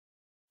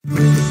നമസ്കാരം.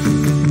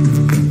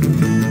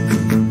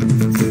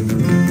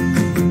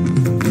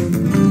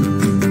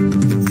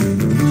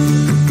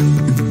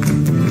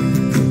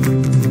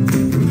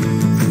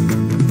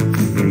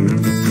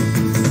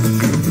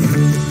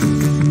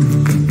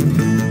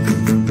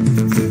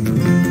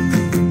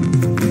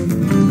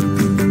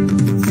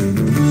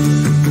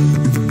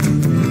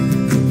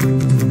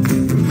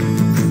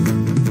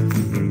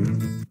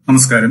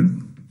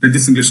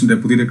 രജിസ് ഇംഗ്ലീഷിന്റെ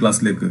പുതിയ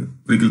ക്ലാസ്സിലേക്ക്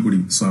ഒരിക്കൽ കൂടി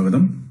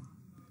സ്വാഗതം.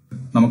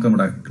 നമുക്ക്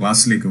നമ്മുടെ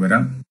ക്ലാസ്സിലേക്ക്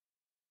വരാം.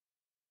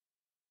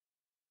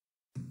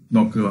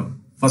 നോക്കുക,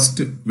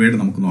 ഫസ്റ്റ് വേർഡ്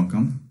നമുക്ക്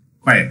നോക്കാം,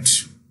 ക്വയറ്റ്.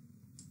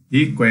 ഈ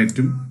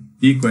ക്വയറ്റും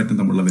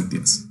തമ്മിലുള്ള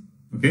വ്യത്യാസം.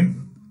 ഓക്കെ,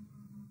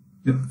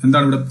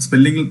 എന്താണ് ഇവിടെ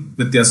സ്പെല്ലിംഗിൽ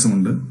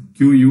വ്യത്യാസമുണ്ട്.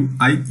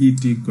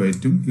 QUIET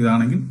ക്വയറ്റും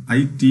ഇതാണെങ്കിൽ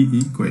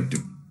ITE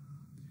ക്വയറ്റും.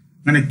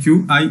 അങ്ങനെ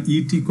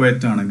QIET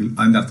ക്വയറ്റ് ആണെങ്കിൽ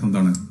അതിന്റെ അർത്ഥം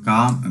എന്താണ്?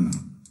 കാം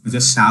എന്നാണ്,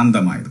 എന്നുവെച്ചാൽ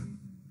ശാന്തമായത്.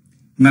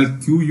 എന്നാൽ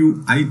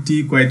QUIT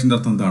ക്വയറ്റിന്റെ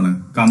അർത്ഥം എന്താണ്?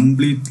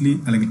 കംപ്ലീറ്റ്ലി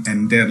അല്ലെങ്കിൽ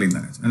എൻറ്റയർലി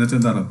എന്നാണ്. എന്നുവെച്ചാൽ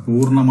എന്താണ്?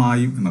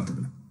 പൂർണ്ണമായും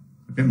എന്നർത്ഥത്തിൽ.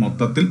 ഓക്കെ,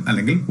 മൊത്തത്തിൽ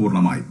അല്ലെങ്കിൽ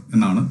പൂർണ്ണമായും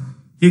എന്നാണ്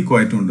ഈ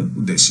ക്വയറ്റ് കൊണ്ട്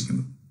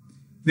ഉദ്ദേശിക്കുന്നത്.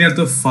 ഇനി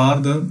അടുത്ത്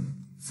ഫാർദർ.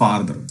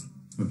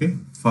 ഓക്കെ,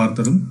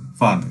 ഫാർദറും.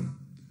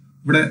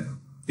 ഇവിടെ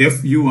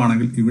FU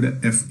ആണെങ്കിൽ ഇവിടെ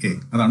FA.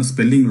 അതാണ്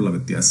സ്പെല്ലിംഗിലുള്ള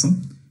വ്യത്യാസം.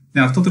 ഇനി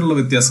അർത്ഥത്തിലുള്ള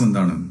വ്യത്യാസം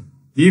എന്താണ്?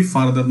 ഈ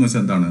ഫാർദർ എന്ന്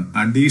വെച്ചാൽ എന്താണ്?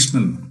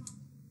 അഡീഷണൽ.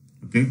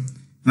 ഓക്കെ,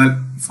 എന്നാൽ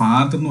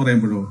ഫാർദർ എന്ന്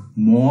പറയുമ്പോഴോ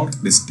മോർ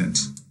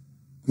ഡിസ്റ്റന്റ്,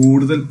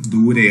 കൂടുതൽ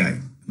ദൂരെയായി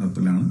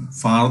എന്നതിലാണ്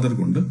ഫാർദർ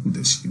കൊണ്ട്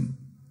ഉദ്ദേശിക്കുന്നത്.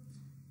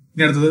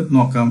 ഇനി അടുത്തത്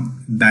നോക്കാം,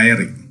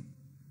 ഡയറി.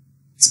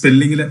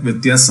 സ്പെല്ലിംഗിലെ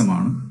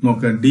വ്യത്യാസമാണ്.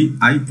 നോക്കുക,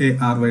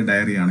 DIARY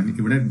ഡയറി ആണെങ്കിൽ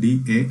ഇവിടെ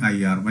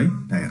DAIRY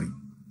ഡയറി.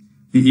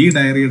 ഈ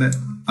ഡയറിയുടെ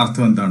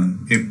അർത്ഥം എന്താണ്?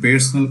 A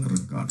personal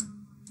record.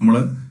 നമ്മൾ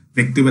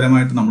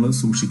വ്യക്തിപരമായിട്ട് നമ്മൾ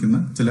സൂക്ഷിക്കുന്ന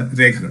ചില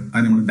രേഖകൾ,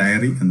 അത് നമ്മൾ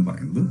ഡയറി എന്ന്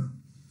പറയുന്നത്.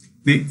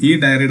 ഈ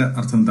ഡയറിയുടെ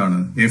അർത്ഥം എന്താണ്?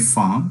 A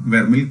farm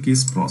were milk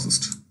is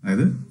processed.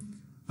 അതായത്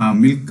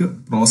മിൽക്ക്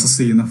പ്രോസസ്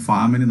ചെയ്യുന്ന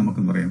ഫാമിന്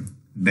നമുക്ക് പറയാം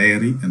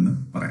ഡയറി എന്ന്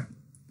പറയാം.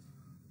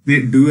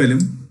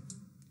 ഡ്യുവലും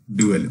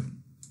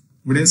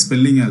ഇവിടെ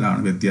സ്പെല്ലിംഗ്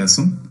അല്ലാണ്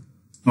വ്യത്യാസം.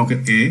 നോക്ക്,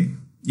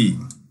 AE.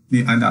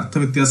 അതിന്റെ അർത്ഥ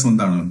വ്യത്യാസം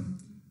എന്താണ്?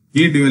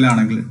 ഈ ഡ്യുവൽ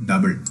ആണെങ്കിൽ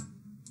ഡബിൾ,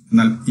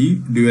 എന്നാൽ ഈ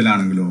ഡ്യുവൽ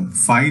ആണെങ്കിലോ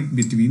ഫൈറ്റ്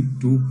ബിറ്റ്വീൻ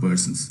 2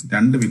 പേഴ്സൺസ്,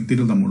 2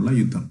 വ്യക്തികൾ തമ്മിലുള്ള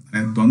യുദ്ധം,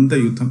 അതായത് ദ്വന്ദ്വ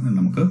യുദ്ധം എന്ന്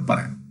നമുക്ക്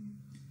പറയാം.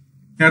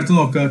 അടുത്ത്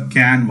നോക്കുക,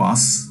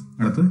 ക്യാൻവാസ്.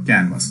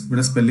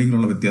 ഇവിടെ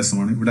സ്പെല്ലിംഗിലുള്ള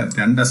വ്യത്യാസമാണ്. ഇവിടെ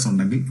 2 S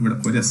ഉണ്ടെങ്കിൽ ഇവിടെ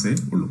 1 S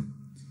ഉള്ളൂ.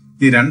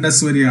 ഈ 2 S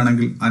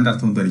വരികയാണെങ്കിൽ അതിന്റെ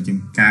അർത്ഥം എന്തായിരിക്കും?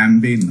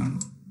 ക്യാമ്പയിൻ എന്നാണ്.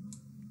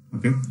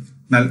 ഓക്കെ,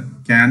 എന്നാൽ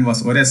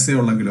ക്യാൻവാസ് 1 S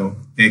ഉള്ളെങ്കിലോ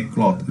എ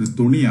ക്ലോത്ത്, ഒരു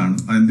തുണിയാണ്.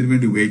 അതെന്തിനു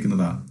വേണ്ടി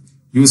ഉപയോഗിക്കുന്നതാ?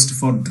 Used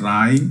for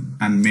drawing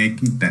and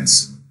making tense.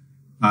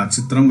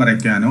 ചിത്രം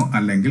വരയ്ക്കാനോ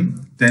അല്ലെങ്കിൽ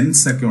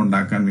ടെൻസ് ഒക്കെ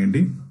ഉണ്ടാക്കാൻ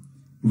വേണ്ടി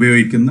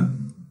ഉപയോഗിക്കുന്ന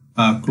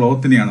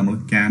ക്ലോത്തിനെയാണ് നമ്മൾ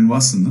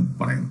ക്യാൻവാസ് എന്ന്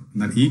പറയുന്നത്.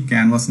 എന്നാൽ ഈ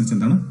ക്യാൻവാസ് എന്ന് വെച്ചാൽ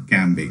എന്താണ്?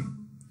 ക്യാമ്പയിൻ.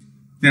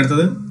 ഇനി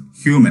അടുത്തത്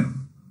ഹ്യൂമൻ.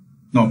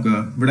 നോക്കുക,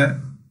 ഇവിടെ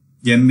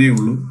NA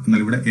ഉള്ളൂ, എന്നാൽ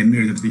ഇവിടെ N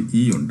എഴുതിയിട്ട്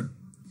E ഉണ്ട്.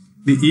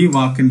 ഈ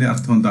വാക്കിന്റെ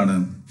അർത്ഥം എന്താണ്?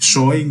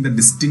 Showing the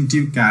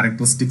distinctive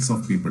characteristics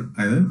of people.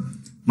 അതായത്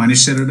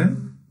മനുഷ്യരുടെ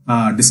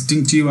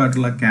ഡിസ്റ്റിങ്റ്റീവ്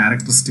ആയിട്ടുള്ള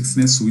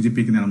ക്യാരക്ടറിസ്റ്റിക്സിനെ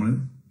സൂചിപ്പിക്കുന്ന നമ്മൾ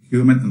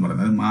ഹ്യൂമൻ എന്ന്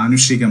പറയുന്നത്, അതായത്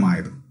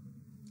മാനുഷികമായത്.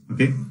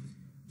 ഓക്കെ,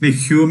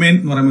 ഹ്യൂമൻ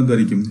എന്ന് പറയുമ്പോൾ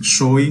എന്തായിരിക്കും?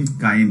 ഷോയിങ്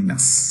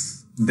കൈൻഡ്നെസ്,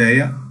 ദയ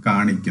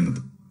കാണിക്കുന്നത്,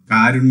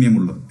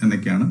 കാരുണ്യമുള്ളത്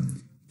എന്നൊക്കെയാണ്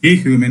ഈ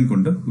ഹ്യൂമൻ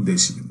കൊണ്ട്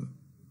ഉദ്ദേശിക്കുന്നത്.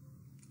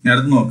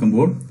 അടുത്ത്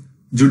നോക്കുമ്പോൾ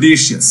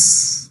ജുഡീഷ്യസ്.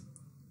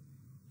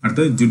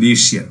 അടുത്തത്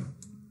ജുഡീഷ്യൽ.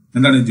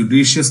 എന്താണ്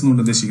ജുഡീഷ്യസ്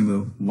എന്നുകൊണ്ട് ഉദ്ദേശിക്കുന്നത്?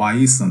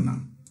 വൈസ്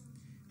എന്നാണ്.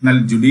 എന്നാൽ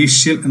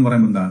ജുഡീഷ്യൽ എന്ന്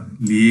പറയുമ്പോൾ എന്താ?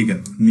 ലീഗൽ,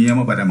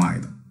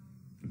 നിയമപരമായത്.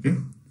 ഓക്കെ,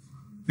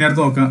 ഇനി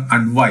അടുത്ത് നോക്കാം,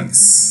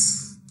 അഡ്വൈസ്.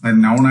 അത്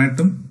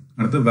നൗണായിട്ടും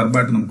അടുത്ത്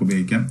വെർബായിട്ടും നമുക്ക്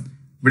ഉപയോഗിക്കാം.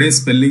 ഇവിടെ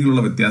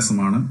സ്പെല്ലിംഗിലുള്ള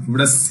വ്യത്യാസമാണ്.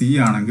 ഇവിടെ C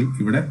ആണെങ്കിൽ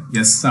ഇവിടെ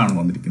S ആണ്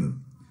വന്നിരിക്കുന്നത്.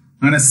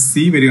 അങ്ങനെ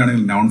C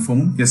വരികയാണെങ്കിൽ നൗൺ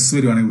ഫോമും S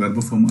വരികയാണെങ്കിൽ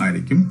വെർബ് ഫോമും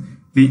ആയിരിക്കും.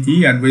 ഈ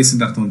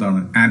അഡ്വൈസിന്റെ അർത്ഥം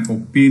എന്താണ്? ആൻ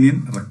ഒപ്പീനിയൻ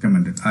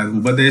റെക്കമെൻഡഡ്, അതായത്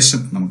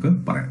ഉപദേശം നമുക്ക്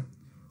പറയാം.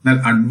 എന്നാൽ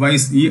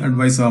ഈ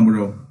അഡ്വൈസ്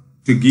ആകുമ്പോഴോ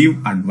ടു ഗീവ്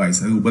അഡ്വൈസ്,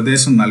 അത്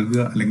ഉപദേശം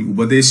നൽകുക അല്ലെങ്കിൽ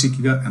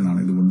ഉപദേശിക്കുക എന്നാണ്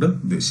ഇതുകൊണ്ട്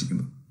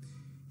ഉദ്ദേശിക്കുന്നത്.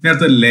 ഇനി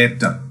അടുത്ത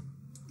ലേറ്റർ.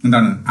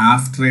 എന്താണ്?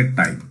 ആഫ്റ്റർ എ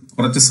ടൈം,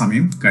 കുറച്ച്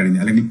സമയം കഴിഞ്ഞ്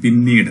അല്ലെങ്കിൽ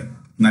പിന്നീട്.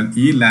 എന്നാൽ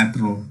ഈ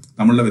ലാറ്ററോ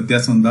തമ്മിലുള്ള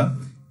വ്യത്യാസം എന്താ?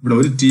 ഇവിടെ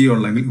ഒരു T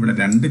ഉള്ളെങ്കിൽ ഇവിടെ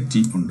 2 T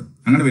ഉണ്ട്.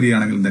 അങ്ങനെ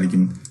വരികയാണെങ്കിൽ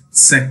എന്തായിരിക്കും?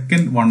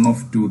 സെക്കൻഡ് വൺ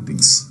ഓഫ് 2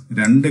 തിങ്സ്,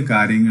 2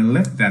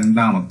 കാര്യങ്ങളിലെ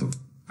രണ്ടാമത്തത്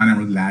ആണ്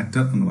നമ്മൾ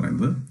ലാറ്റർ എന്ന്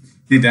പറയുന്നത്.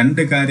 ഈ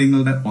 2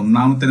 കാര്യങ്ങളുടെ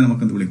ഒന്നാമത്തെ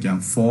നമുക്ക് എന്ത് വിളിക്കാം?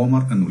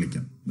 ഫോമർ എന്ന്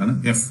വിളിക്കാം. എന്താണ്?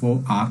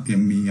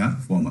 FORMER,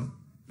 former.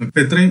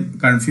 ഇത്രയും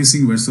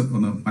കൺഫ്യൂസിംഗ് വേർഡ്സ്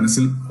ഒന്ന്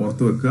മനസ്സിൽ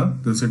ഓർത്തു വെക്കുക.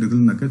 തീർച്ചയായിട്ടും ഇതിൽ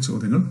നിന്നൊക്കെ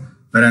ചോദ്യങ്ങൾ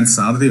വരാൻ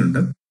സാധ്യതയുണ്ട്.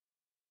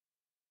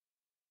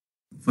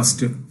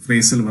 ഫസ്റ്റ്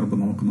ഫ്രേസൽ വെർബ്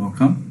നമുക്ക്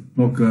നോക്കാം.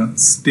 നോക്കുക,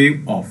 സ്റ്റേവ്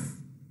ഓഫ്.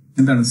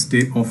 എന്താണ്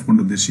സ്റ്റേവ് ഓഫ്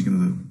കൊണ്ട്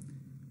ഉദ്ദേശിക്കുന്നത്?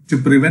 To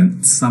prevent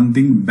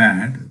something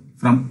bad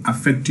from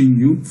affecting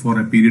you for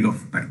A period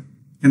of time.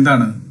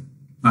 എന്താണ്?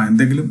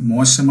 എന്തെങ്കിലും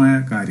മോശമായ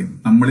കാര്യം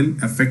നമ്മളിൽ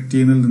എഫക്ട്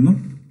ചെയ്യുന്നതിൽ നിന്നും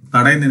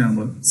തടയുന്നതിനാണ്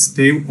നമ്മൾ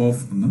സ്റ്റേവ്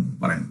ഓഫ് എന്ന്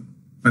പറയുന്നത്.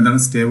 അപ്പൊ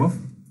എന്താണ് stave of?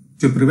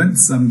 To prevent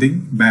something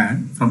bad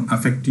from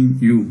affecting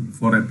you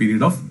for A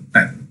period of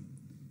time.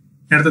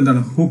 അടുത്ത്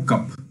എന്താണ്?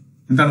 ഹൂക്കപ്പ്.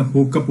 എന്താണ്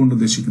ഹൂക്കപ്പ് കൊണ്ട്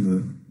ഉദ്ദേശിക്കുന്നത്?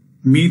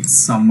 മീറ്റ്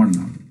സമ്മൺ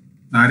ആണ്.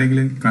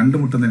 ആരെങ്കിലും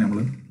കണ്ടുമുട്ടുന്നതിന് നമ്മൾ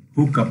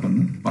ഹൂക്കപ്പ്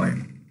എന്ന്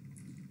പറയുന്നു.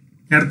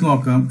 അടുത്ത്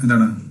നോക്കാം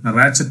എന്താണ്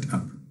റാച്ചറ്റ്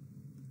അപ്പ്.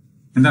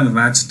 എന്താണ്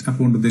റാച്ചറ്റ് അപ്പ്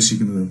കൊണ്ട്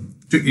ഉദ്ദേശിക്കുന്നത്?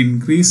 To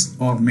increase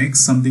or make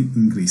something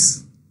increase.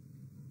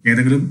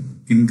 ഏതെങ്കിലും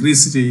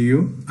ഇൻക്രീസ് ചെയ്യുകയോ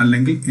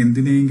അല്ലെങ്കിൽ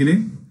എന്തിനെങ്കിലും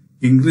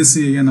ഇൻക്രീസ്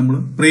ചെയ്യാൻ നമ്മൾ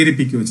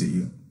പ്രേരിപ്പിക്കുകയോ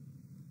ചെയ്യുക.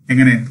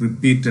 എങ്ങനെ?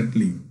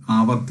 റിപ്പീറ്റഡ്ലി,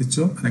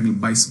 ആവർത്തിച്ചോ അല്ലെങ്കിൽ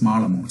ബൈ സ്മാൾ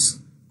അമൗണ്ട്സ്,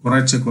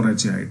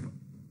 കുറേശ്ശെ ആയിട്ടോ.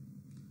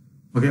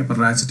 ഓക്കെ, അപ്പൊ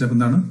റാച്ചറ്റ് അപ്പ്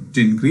എന്താണ്? To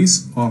increase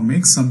or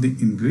make something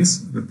increase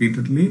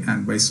repeatedly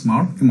and by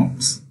small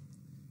amounts.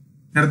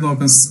 അടുത്ത്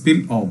നോക്കാം സ്പിൽ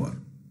ഓവർ.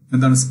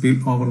 എന്താണ് സ്പിൽ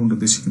ഓവർ കൊണ്ട്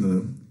ഉദ്ദേശിക്കുന്നത്?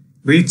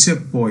 Reach A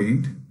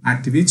point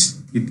at which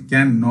it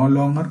can no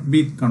longer be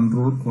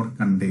controlled or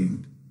contained.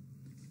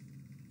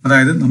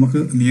 അതായത് നമുക്ക്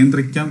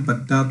നിയന്ത്രിക്കാൻ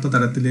പറ്റാത്ത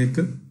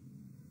തരത്തിലേക്ക്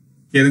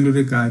ഏതെങ്കിലും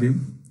ഒരു കാര്യം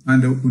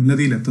അതിന്റെ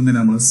ഉന്നതിയിൽ എത്തുന്നതിന്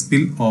നമ്മൾ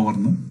സ്പിൽ ഓവർ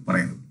എന്ന്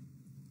പറയുന്നത്.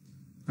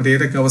 അത്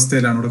ഏതൊക്കെ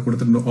അവസ്ഥയിലാണ് ഇവിടെ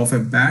കൊടുത്തിട്ടുണ്ട്? Of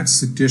A bad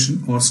situation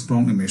or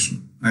strong emotion.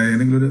 അതായത്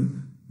ഏതെങ്കിലും ഒരു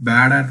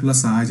ബാഡ് ആയിട്ടുള്ള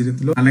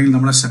സാഹചര്യത്തിലോ അല്ലെങ്കിൽ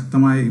നമ്മുടെ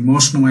ശക്തമായ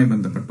ഇമോഷനുമായി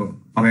ബന്ധപ്പെട്ടോ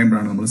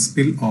പറയുമ്പോഴാണ് നമ്മൾ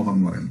സ്പിൽ ഓവർ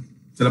എന്ന് പറയുന്നത്.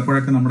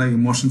 ചിലപ്പോഴൊക്കെ നമ്മുടെ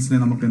ഇമോഷൻസിനെ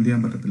നമുക്ക് എന്ത്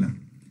ചെയ്യാൻ പറ്റത്തില്ല,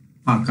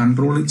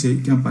 കൺട്രോൾ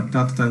ചെയ്യിക്കാൻ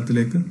പറ്റാത്ത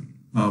തരത്തിലേക്ക്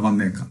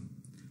വന്നേക്കാം.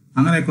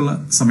 അങ്ങനെയൊക്കെയുള്ള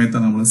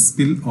സമയത്താണ് നമ്മൾ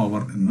സ്പിൽ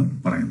ഓവർ എന്ന്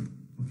പറയുന്നത്.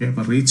 ഓക്കെ,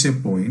 അപ്പൊ reach A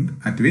point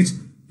at which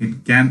it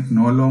can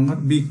no longer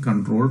B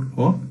controlled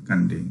or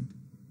contained.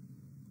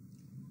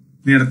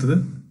 ഇനി അടുത്തത്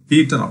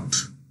പീറ്റർ ഔട്ട്.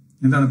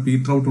 എന്താണ്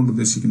പീറ്റർ ഔട്ട് കൊണ്ട്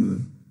ഉദ്ദേശിക്കുന്നത്?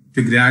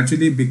 To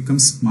gradually become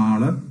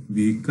smaller,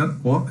 weaker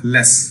or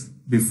less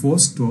before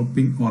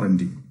stopping or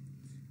ending.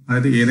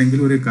 അതായത്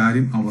ഏതെങ്കിലും ഒരു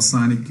കാര്യം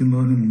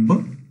അവസാനിക്കുന്നതിന് മുമ്പ്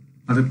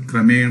അത്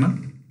ക്രമേണ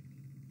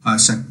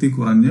ശക്തി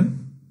കുറഞ്ഞ്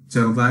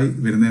ചെറുതായി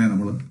വരുന്നതിനെ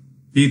നമ്മൾ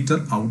പീറ്റർ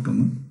ഔട്ട്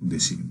എന്ന്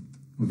ഉദ്ദേശിക്കുന്നു.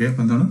 ഓക്കെ,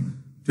 അപ്പൊ എന്താണ്?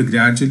 To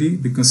gradually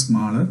become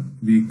smaller,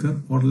 weaker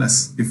or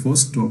less before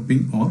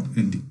stopping or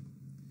ending.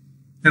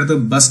 അടുത്ത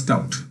ബസ്റ്റ്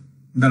ഔട്ട്.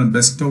 എന്താണ്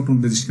ബസ്റ്റ് ഔട്ട് എന്ന്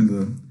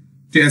ഉദ്ദേശിക്കുന്നത്?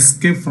 To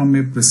escape from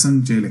A prison,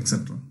 jail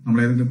etcetera. നമ്മൾ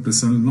ഏതെങ്കിലും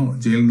പ്രിസണിൽ നിന്നോ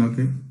ജയിലിൽ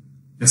നിന്നൊക്കെ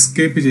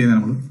എസ്കേപ്പ് ചെയ്യുന്ന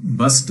നമ്മൾ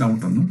ബസ്റ്റ്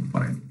ഔട്ട് എന്ന്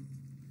പറയുന്നു.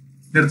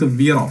 അടുത്ത്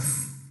വിയർ ഓഫ്.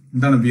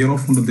 എന്താണ് വിയർ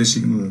ഓഫ് കൊണ്ട്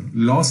ഉദ്ദേശിക്കുന്നത്?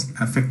 Loss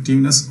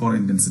effectiveness or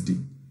intensity.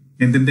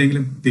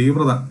 എന്തിന്റെങ്കിലും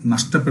തീവ്രത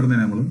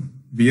നഷ്ടപ്പെടുന്നതിനെ നമ്മൾ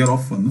വിയർ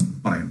ഓഫ് എന്ന്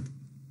പറയുന്നത്.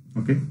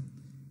 ഓക്കെ,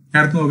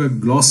 അടുത്ത് നോക്കുക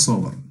ഗ്ലോസ്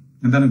ഓവർ.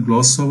 എന്താണ്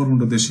ഗ്ലോസ് ഓവർ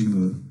കൊണ്ട്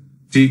ഉദ്ദേശിക്കുന്നത്?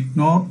 To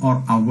ignore or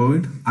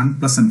avoid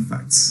unpleasant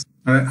facts.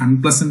 അതായത്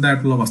അൺപ്ലസന്റ്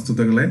ആയിട്ടുള്ള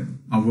വസ്തുതകളെ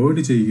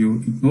അവോയ്ഡ് ചെയ്യുകയോ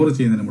ഇഗ്നോർ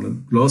ചെയ്യുന്നതിന് നമ്മൾ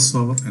ഗ്ലോസ്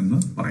ഓവർ എന്ന്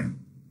പറയും.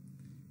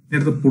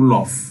 അടുത്ത് പുൾ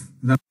ഓഫ്.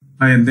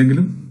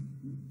 എന്തെങ്കിലും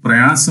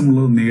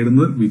പ്രയാസമുള്ളത്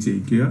നേടുന്നത്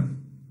വിജയിക്കുക,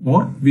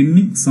 ഓർ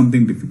വിന്നിങ്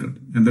സംതിങ് ഡിഫിക്കൽട്ട്.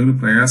 എന്തെങ്കിലും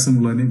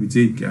പ്രയാസമുള്ളതിനെ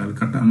വിജയിക്കുക,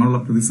 അങ്ങനെയുള്ള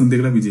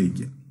പ്രതിസന്ധികളെ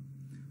വിജയിക്കുക.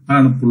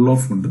 അതാണ് പുൾ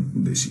ഓഫ് കൊണ്ട്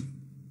ഉദ്ദേശിക്കുന്നത്.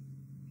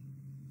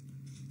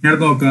 ഞാൻ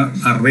നോക്കുക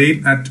rail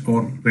at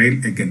or rail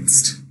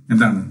against.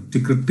 എന്താണ്? ടു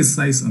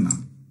ക്രിട്ടിസൈസ്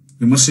എന്നാണ്.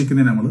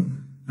 വിമർശിക്കുന്നതിന് നമ്മൾ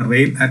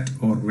rail at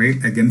or rail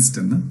against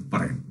എന്ന്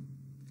പറയും.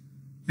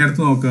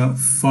 അടുത്ത് നോക്കുക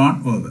ഫാൺ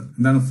ഓവർ.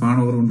 എന്താണ് ഫാൺ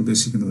ഓവർ കൊണ്ട്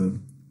ഉദ്ദേശിക്കുന്നത്?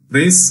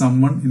 Price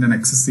someone in an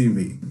excessive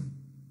വേ.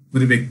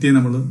 ഒരു വ്യക്തിയെ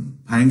നമ്മൾ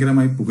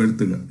ഭയങ്കരമായി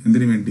പുകഴ്ത്തുക.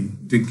 എന്തിനു വേണ്ടി?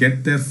 To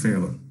get there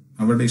favour.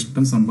 അവരുടെ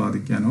ഇഷ്ടം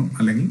സമ്പാദിക്കാനോ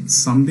അല്ലെങ്കിൽ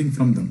സംതിങ്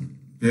ഫ്രം ദം,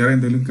 വേറെ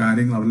എന്തെങ്കിലും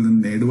കാര്യങ്ങൾ അവരിൽ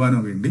നിന്ന് നേടുവാനോ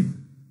വേണ്ടി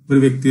ഒരു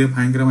വ്യക്തിയെ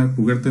ഭയങ്കരമായി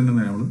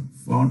പുകഴ്ത്തുന്നതിനെ നമ്മൾ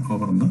ഫാൺ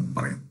ഓവർ എന്ന്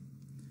പറയും.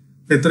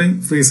 ഇത്രയും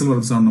ഫ്രേസൽ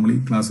വെർബ്സ് ആണ് നമ്മൾ ഈ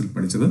ക്ലാസ്സിൽ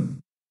പഠിച്ചത്.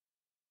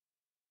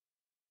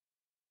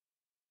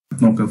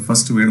 നോക്കുക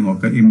ഫസ്റ്റ് വേർഡ്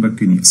നോക്കുക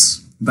ഇംപെക്യുനിയസ്.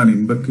 എന്താണ്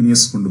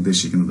ഇംപെക്യുനിയസ് കൊണ്ട്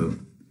ഉദ്ദേശിക്കുന്നത്?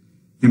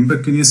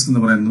 ഇംപെക്യുനിയസ്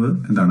എന്ന് പറയുന്നത്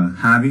എന്താണ്?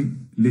 Having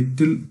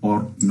little or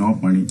no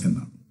money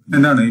എന്നാണ്.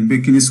 എന്താണ്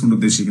ഇംപെക്യുനിയസ് കൊണ്ട്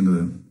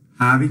ഉദ്ദേശിക്കുന്നത്?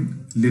 Having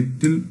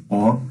little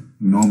or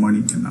no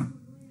money എന്നാണ്.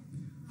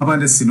 അപ്പൊ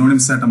അതിന്റെ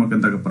സിനോണിംസ് ആയിട്ട് നമുക്ക്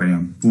എന്തൊക്കെ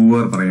പറയാം?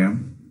 പൂവർ പറയാം,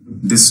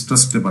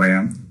 ഡിസ്ട്രസ്ഡ്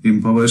പറയാം,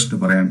 ഇംപവേഴ്സ്ഡ്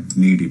പറയാം,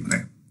 നീഡി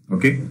പറയാം.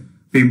 ഓക്കെ,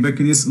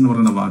 ഇംപെക്യുനിയസ് എന്ന്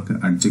പറയുന്ന വാക്ക്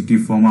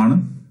അഡ്ജക്റ്റീവ് ഫോം ആണ്.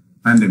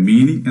 അതിന്റെ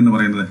മീനിങ് എന്ന്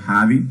പറയുന്നത്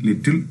having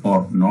little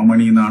or no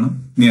money എന്നാണ്.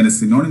 ഇനി അതിന്റെ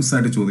സിനോണിംസ്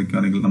ആയിട്ട്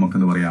ചോദിക്കുകയാണെങ്കിൽ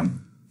നമുക്കെന്ന് പറയാം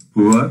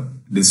പൂവർ,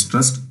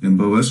 ഡിസ്ട്രസ്ഡ്,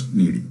 ഇംപവേഴ്സ്ഡ്,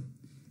 നീഡി.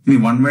 ഇനി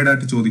വൺ വേർഡ്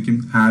ആയിട്ട് ചോദിക്കും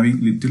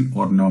having little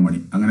or no money.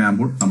 അങ്ങനെ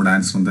ആകുമ്പോൾ നമ്മുടെ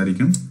ആൻസർ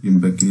എന്തായിരിക്കും?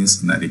 ഇംപെക്യുനിയസ്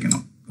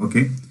എന്നായിരിക്കണം.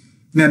 ഓക്കെ,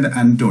 ഇനി അതിന്റെ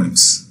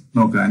ആന്റോണിംസ്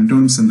നോക്കുക.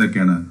 ആന്റോണിംസ്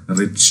എന്തൊക്കെയാണ്?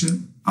 Rich,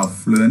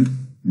 affluent,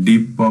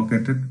 deep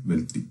pocketed,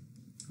 wealthy.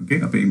 Okay,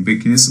 അപ്പൊ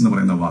ഇംപെക്യുനിയസ് എന്ന്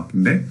പറയുന്ന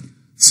വാക്കിന്റെ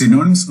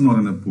സിനോണിംസ് എന്ന്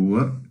പറയുന്നത്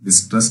poor,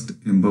 distressed,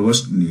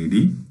 ഇംപവേഴ്സ്ഡ്,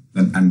 needy.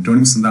 Then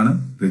antonyms എന്താണ്?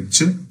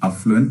 Rich,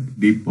 affluent,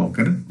 deep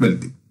pocketed,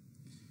 wealthy.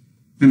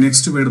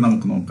 Next word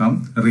നമുക്ക് നോക്കാം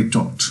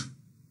റിറ്റോർട്ട്.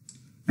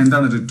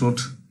 എന്താണ്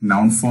റിറ്റോർട്ട്?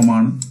 നൗൺ ഫോം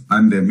ആണ്.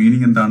 അതിന്റെ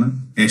മീനിങ് എന്താണ്?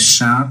 A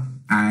sharp,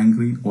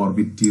 angry or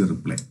വിറ്റി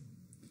reply.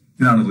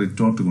 ഇതാണ്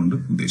റിറ്റോർട്ട് കൊണ്ട്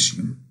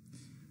ഉദ്ദേശിക്കുന്നത്.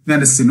 ഇനി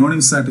അതിന്റെ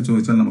സിനോണിംസ് ആയിട്ട്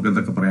ചോദിച്ചാൽ നമുക്ക്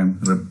എന്തൊക്കെ പറയാം?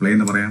 റിപ്ലൈ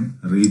എന്ന് പറയാം,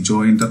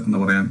 റീജോയിൻഡർ എന്ന്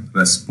പറയാം,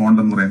 റെസ്പോണ്ട്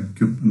എന്ന് പറയാം,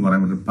 ക്വിപ്പ് എന്ന്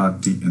പറയാം,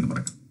 റിപ്പാർട്ടി എന്ന്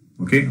പറയാം.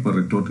 ഓക്കെ, അപ്പൊ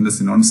റിറ്റോർട്ടിന്റെ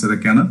സിനോണിംസ്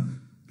ഏതൊക്കെയാണ്?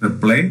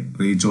 Reply,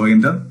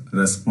 റീജോയിൻഡർ,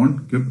 respond,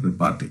 ക്വിപ്പ്,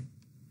 റിപ്പാർട്ടി.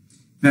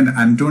 ഇനി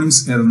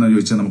ആന്റോണിംസ് ഏതെന്ന്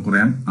ചോദിച്ചാൽ നമുക്ക്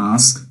പറയാം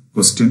ആസ്ക്,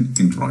 ക്വസ്റ്റ്യൻ,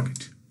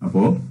 ഇന്ററോഗേറ്റ്.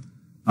 അപ്പോ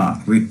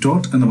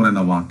റിറ്റോർട്ട് എന്ന്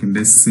പറയുന്ന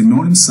വാക്കിന്റെ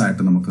സിനോണിംസ്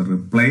ആയിട്ട് നമുക്ക്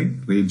റിപ്ലൈ,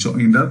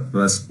 റീജോയിൻഡർ,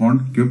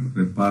 റെസ്പോണ്ട്, ക്വിപ്പ്,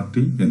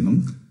 റിപ്പാർട്ടി എന്നും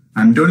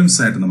ആന്റോണിംസ്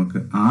ആയിട്ട് നമുക്ക്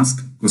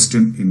ആസ്ക്,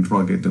 ക്വസ്റ്റ്യൻ,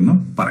 ഇന്ററോഗേറ്റ് എന്നും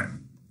പറയാം.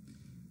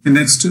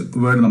 നെക്സ്റ്റ്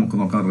വേർഡ് നമുക്ക്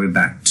നോക്കാം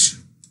റിഡാക്ട്.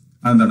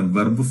 അതെന്താണ്?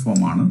 വെർബ്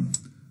ഫോം ആണ്.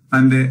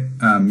 അതിന്റെ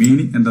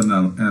മീനിങ്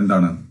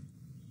എന്താണ്?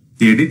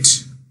 എഡിറ്റ്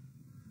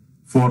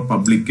ഫോർ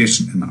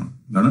പബ്ലിക്കേഷൻ എന്നാണ്.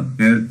 ഇതാണ്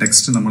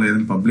ടെക്സ്റ്റ് നമ്മൾ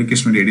ഏതെങ്കിലും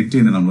പബ്ലിക്കേഷൻ വേണ്ടി എഡിറ്റ്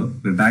ചെയ്യുന്നത് നമ്മൾ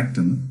റിഡാക്ട്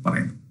എന്ന്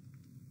പറയുന്നത്.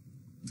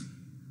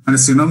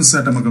 അതിന്റെ സിനോണിംസ്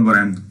ആയിട്ട് നമുക്ക്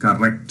പറയാം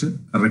കറക്റ്റ്,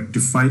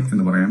 റെക്ടിഫൈ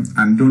എന്ന് പറയാം.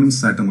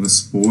 ആന്റോണിംസ് ആയിട്ട് നമുക്ക്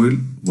സ്പോയിൽ,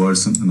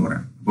 വേഴ്സൺ എന്ന്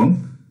പറയാം. അപ്പം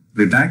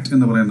റിഡാക്ട്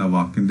എന്ന് പറയുന്ന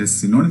വാക്കിന്റെ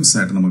സിനോണിംസ്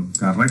ആയിട്ട് നമുക്ക്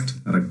കറക്റ്റ്,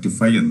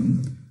 റെക്ടിഫൈ എന്നും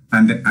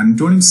അതിന്റെ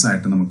ആന്റോണിംസ്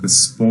ആയിട്ട് നമുക്ക്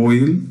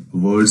സ്പോയിൽ,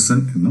 വേഴ്സൺ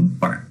എന്നും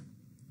പറയാം.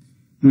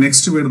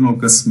 നെക്സ്റ്റ് വേർഡ്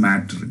നോക്കുക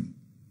സ്മാറ്ററിംഗ്.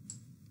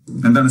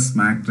 എന്താണ്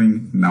സ്മാറ്ററിംഗ്?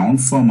 നൗൺ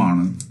ഫോം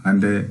ആണ്.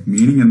 അതിന്റെ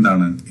മീനിങ്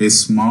എന്താണ്? A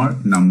small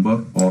number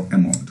or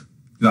amount.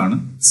 ഇതാണ്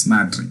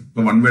സ്മാറ്ററിംഗ്.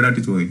 ഇപ്പൊ വൺ വേർഡ്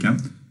ആയിട്ട് ചോദിക്കാം,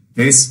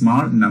 A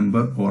small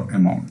number or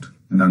amount.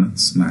 എന്താണ്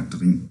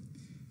സ്മാറ്ററിംഗ്?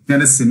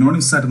 ഇതിന്റെ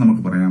സിനോണിംസ് ആയിട്ട്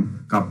നമുക്ക് പറയാം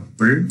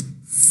കപ്പിൾ,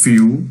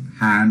 ഫ്യൂ,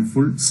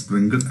 ഹാൻഡ്ഫുൾ,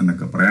 സ്പ്രിങ്കിൾ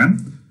എന്നൊക്കെ പറയാം.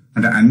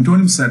 അതിന്റെ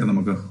ആന്റോണിംസ് ആയിട്ട്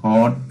നമുക്ക്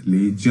ഹോട്ട്,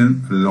 ലീജിയൻ,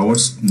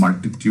 ലോഡ്സ്,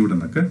 മൾട്ടിറ്റ്യൂഡ്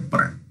എന്നൊക്കെ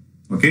പറയാം.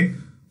 ഓക്കെ,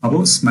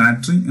 അപ്പോൾ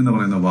സ്മാറ്ററിംഗ് എന്ന്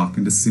പറയുന്ന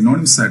വാക്കിന്റെ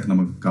സിനോണിംസ് ആയിട്ട്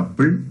നമുക്ക്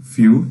couple,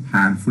 few,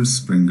 handful,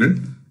 sprinkle.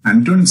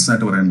 Antonyms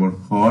ആയിട്ട് പറയുമ്പോൾ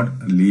ഹോട്ട്,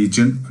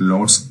 ലീജിയൻ,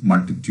 ലോഡ്സ്,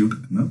 മൾട്ടിറ്റ്യൂഡ്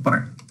എന്ന്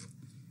പറയാം.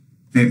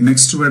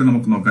 നെക്സ്റ്റ് വേർഡ്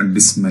നമുക്ക് നോക്കാം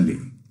ഡിസ്മലി.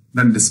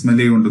 ഇതാണ്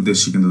ഡിസ്മലി കൊണ്ട്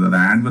ഉദ്ദേശിക്കുന്നത് ഒരു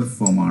ആഡ്വർബ്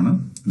ഫോം ആണ്.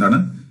 ഇതാണ്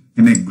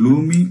in A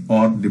gloomy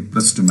or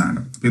depressed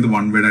manor. ഇത്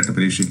വൺ വേർഡ് ആയിട്ട്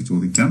പരീക്ഷയ്ക്ക്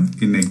ചോദിക്കാം.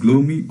 In A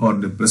gloomy or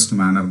depressed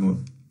manor എന്ന്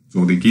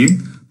ചോദിക്കുകയും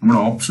നമ്മുടെ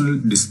ഓപ്ഷനിൽ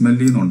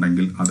ഡിസ്മലി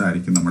എന്നുണ്ടെങ്കിൽ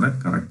അതായിരിക്കും നമ്മുടെ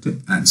കറക്റ്റ്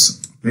ആൻസർ.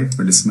 ഓക്കെ,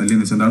 അപ്പൊ ഡിസ്മലി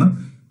എന്ന് വെച്ചാൽ എന്താണ്?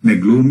 In A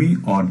gloomy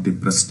or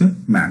depressed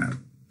manor.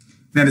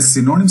 ഇതിന്റെ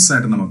സിനോണിംസ്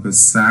ആയിട്ട് നമുക്ക്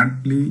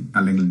സാഡ്ലി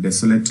അല്ലെങ്കിൽ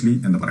ഡെസൊലേറ്റ്ലി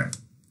എന്ന് പറയാം.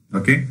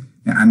 ഓക്കെ,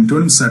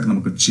 ആന്റോണിംസ് ആയിട്ട്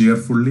നമുക്ക്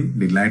ചിയർഫുള്ളി,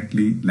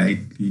 ഡിലൈറ്റ്ലി,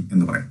 ലൈറ്റ്ലി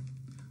എന്ന് പറയാം.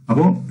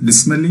 അപ്പോ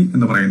ഡിസ്മലി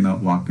എന്ന് പറയുന്ന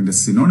വാക്കിന്റെ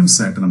സിനോണിംസ്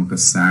ആയിട്ട് നമുക്ക്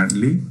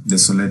സാഡ്ലി,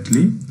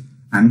 ഡെസൊലേറ്റ്ലി,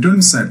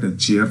 ആന്റോണിംസ് ആയിട്ട്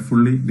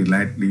ചിയർഫുള്ളി,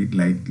 ഡിലൈറ്റ്ലി,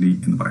 ലൈറ്റ്ലി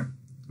എന്ന് പറയാം.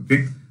 ഓക്കെ,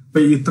 അപ്പൊ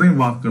ഇത്രയും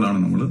വാക്കുകളാണ്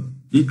നമ്മൾ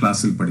ഈ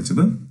ക്ലാസ്സിൽ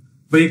പഠിച്ചത്.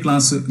 അപ്പൊ ഈ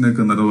ക്ലാസ്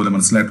നിങ്ങൾക്ക് നല്ലപോലെ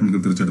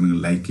മനസ്സിലായിട്ടുണ്ടെങ്കിൽ തീർച്ചയായിട്ടും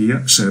നിങ്ങൾ ലൈക്ക് ചെയ്യുക,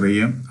 ഷെയർ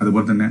ചെയ്യുക.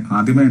 അതുപോലെ തന്നെ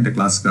ആദ്യമായി എന്റെ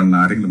ക്ലാസ് കാണുന്ന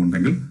ആരെങ്കിലും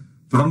ഉണ്ടെങ്കിൽ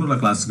തുടർന്നുള്ള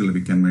ക്ലാസ്സുകൾ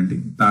ലഭിക്കാൻ വേണ്ടി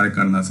താഴെ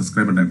കാണുന്ന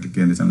സബ്സ്ക്രൈബ് ബട്ടൺ ക്ലിക്ക്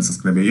ചെയ്യുന്ന ചാനൽ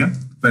സബ്സ്ക്രൈബ് ചെയ്യുക.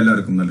 അപ്പൊ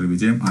എല്ലാവർക്കും നല്ലൊരു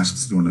വിജയം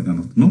ആശംസിച്ചുകൊണ്ട് ഞാൻ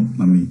നിർത്തുന്നു.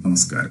 നന്ദി,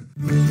 നമസ്കാരം.